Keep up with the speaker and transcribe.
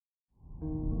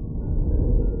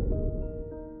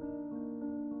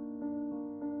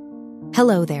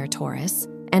Hello there, Taurus,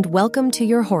 and welcome to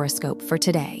your horoscope for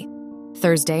today,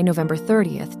 Thursday, November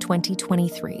 30th,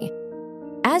 2023.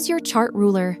 As your chart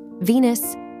ruler, Venus,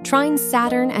 trines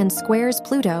Saturn and squares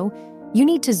Pluto, you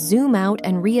need to zoom out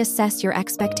and reassess your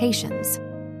expectations.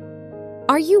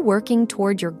 Are you working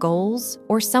toward your goals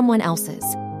or someone else's?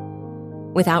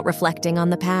 Without reflecting on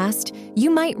the past, you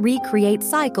might recreate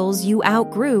cycles you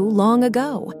outgrew long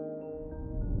ago.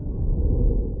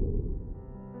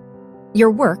 Your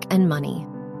work and money.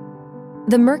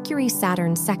 The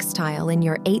Mercury-Saturn sextile in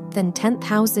your 8th and 10th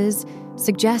houses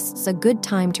suggests a good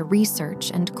time to research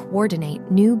and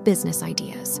coordinate new business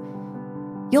ideas.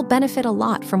 You'll benefit a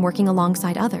lot from working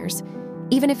alongside others,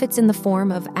 even if it's in the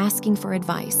form of asking for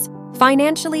advice.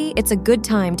 Financially, it's a good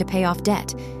time to pay off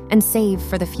debt and save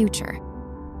for the future.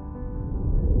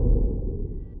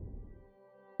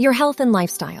 Your health and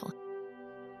lifestyle.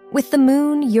 With the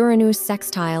Moon-Uranus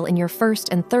sextile in your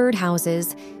 1st and 3rd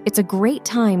houses, it's a great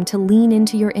time to lean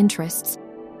into your interests.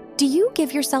 Do you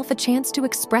give yourself a chance to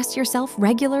express yourself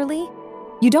regularly?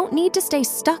 You don't need to stay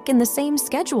stuck in the same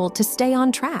schedule to stay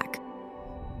on track.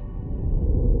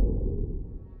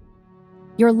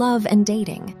 Your love and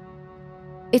dating.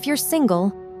 If you're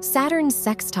single, Saturn's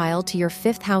sextile to your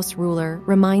 5th house ruler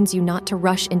reminds you not to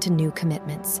rush into new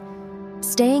commitments.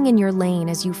 Staying in your lane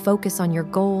as you focus on your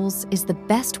goals is the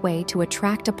best way to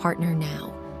attract a partner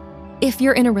now. If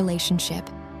you're in a relationship,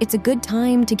 it's a good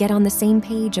time to get on the same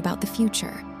page about the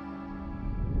future.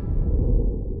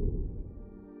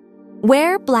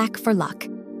 Wear black for luck.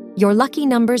 Your lucky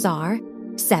numbers are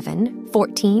 7,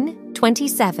 14,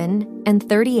 27, and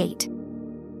 38.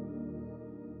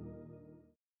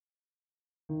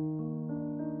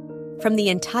 From the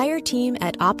entire team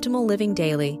at Optimal Living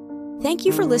Daily, thank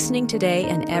you for listening today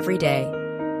and every day.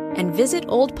 And visit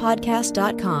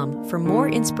oldpodcast.com for more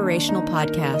inspirational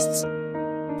podcasts.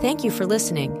 Thank you for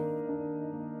listening.